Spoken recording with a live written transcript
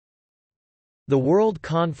The World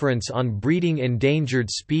Conference on Breeding Endangered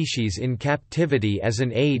Species in Captivity as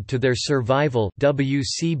an Aid to Their Survival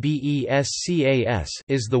 (WCBESCAS)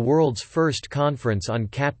 is the world's first conference on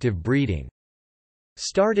captive breeding.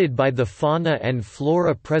 Started by the Fauna and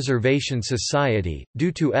Flora Preservation Society,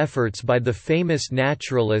 due to efforts by the famous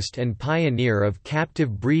naturalist and pioneer of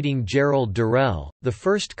captive breeding Gerald Durrell, the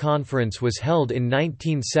first conference was held in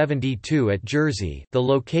 1972 at Jersey, the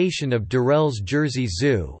location of Durrell's Jersey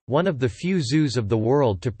Zoo, one of the few zoos of the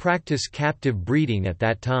world to practice captive breeding at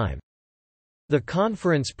that time. The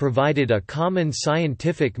conference provided a common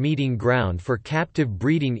scientific meeting ground for captive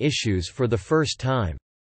breeding issues for the first time.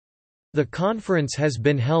 The conference has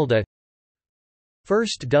been held at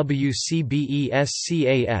First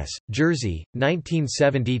WCBESCAS, Jersey,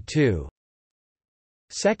 1972.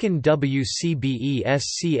 Second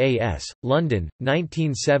WCBESCAS, London,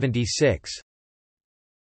 1976.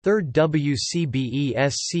 Third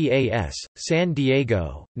WCBESCAS, San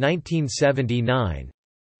Diego, 1979.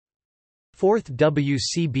 Fourth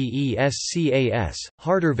WCBESCAS,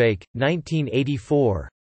 Harderwijk, 1984.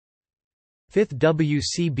 Fifth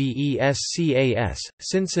WCBESCAS,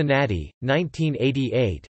 Cincinnati,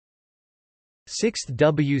 1988. Sixth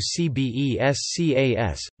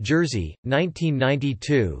WCBESCAS, Jersey,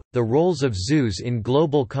 1992, The Roles of Zoos in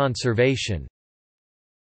Global Conservation.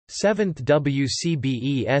 Seventh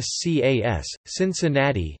WCBESCAS,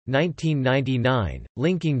 Cincinnati, 1999,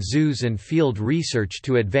 Linking Zoos and Field Research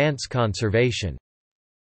to Advance Conservation.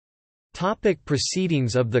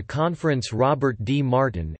 Proceedings of the conference. Robert D.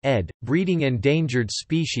 Martin, ed., Breeding Endangered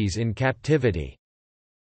Species in Captivity.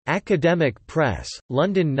 Academic Press,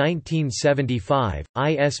 London 1975,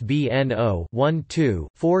 ISBN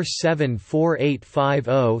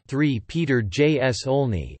 0-12-474850-3. Peter J. S.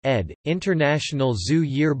 Olney, ed., International Zoo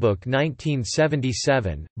Yearbook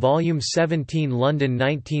 1977, Volume 17 London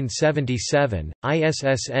 1977,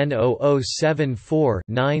 ISSN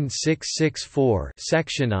 0074-9664.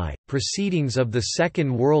 Section I, Proceedings of the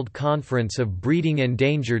Second World Conference of Breeding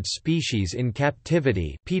Endangered Species in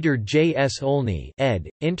Captivity. Peter J. S. Olney, ed.,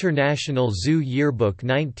 International Zoo Yearbook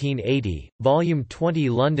 1980, Volume 20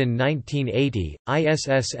 London 1980,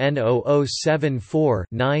 ISSN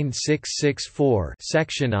 0074-9664.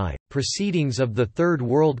 Section I, Proceedings of the Third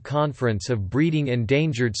World Conference of Breeding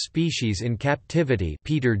Endangered Species in Captivity.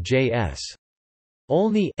 Peter J. S.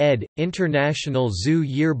 Olney, ed., International Zoo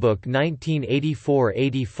Yearbook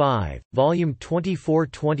 1984-85, Volume 24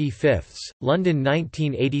 25, London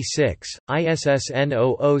 1986, ISSN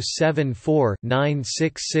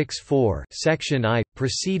 0074-9664. Section I,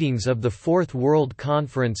 Proceedings of the Fourth World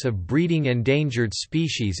Conference of Breeding Endangered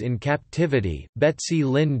Species in Captivity. Betsy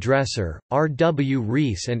Lynn Dresser, R. W.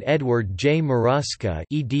 Rees and Edward J. Maruska,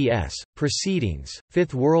 eds. Proceedings,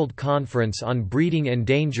 Fifth World Conference on Breeding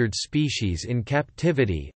Endangered Species in Captivity,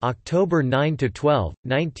 October 9–12,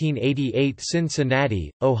 1988.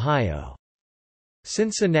 Cincinnati, Ohio.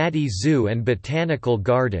 Cincinnati Zoo and Botanical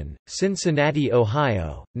Garden, Cincinnati,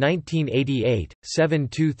 Ohio, 1988,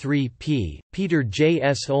 723 p. Peter J.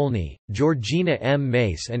 S. Olney, Georgina M.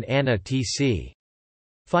 Mace and Anna T. C.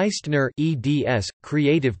 Feistner, eds.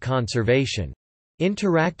 Creative Conservation.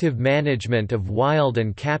 Interactive Management of Wild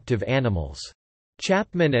and Captive Animals.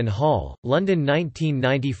 Chapman and Hall, London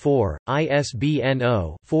 1994, ISBN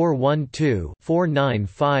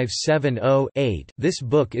 0-412-49570-8. This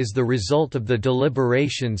book is the result of the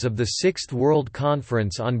deliberations of the Sixth World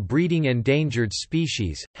Conference on Breeding Endangered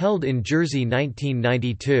Species, held in Jersey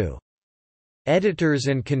 1992. Editors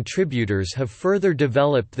and contributors have further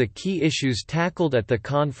developed the key issues tackled at the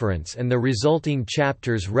conference, and the resulting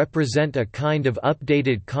chapters represent a kind of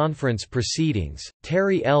updated conference proceedings.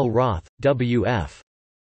 Terry L. Roth, W.F.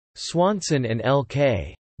 Swanson and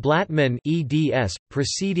L.K. Blattman, eds.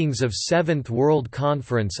 Proceedings of Seventh World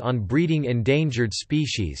Conference on Breeding Endangered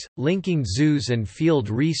Species, Linking Zoos and Field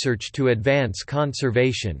Research to Advance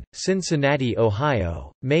Conservation, Cincinnati,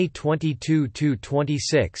 Ohio, May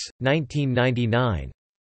 22–26, 1999.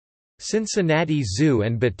 Cincinnati Zoo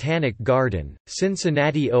and Botanic Garden,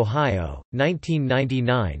 Cincinnati, Ohio,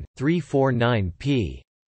 1999, 349 p.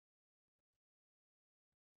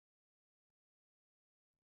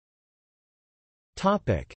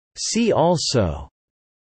 See also: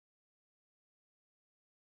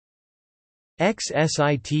 Ex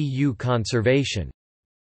situ conservation.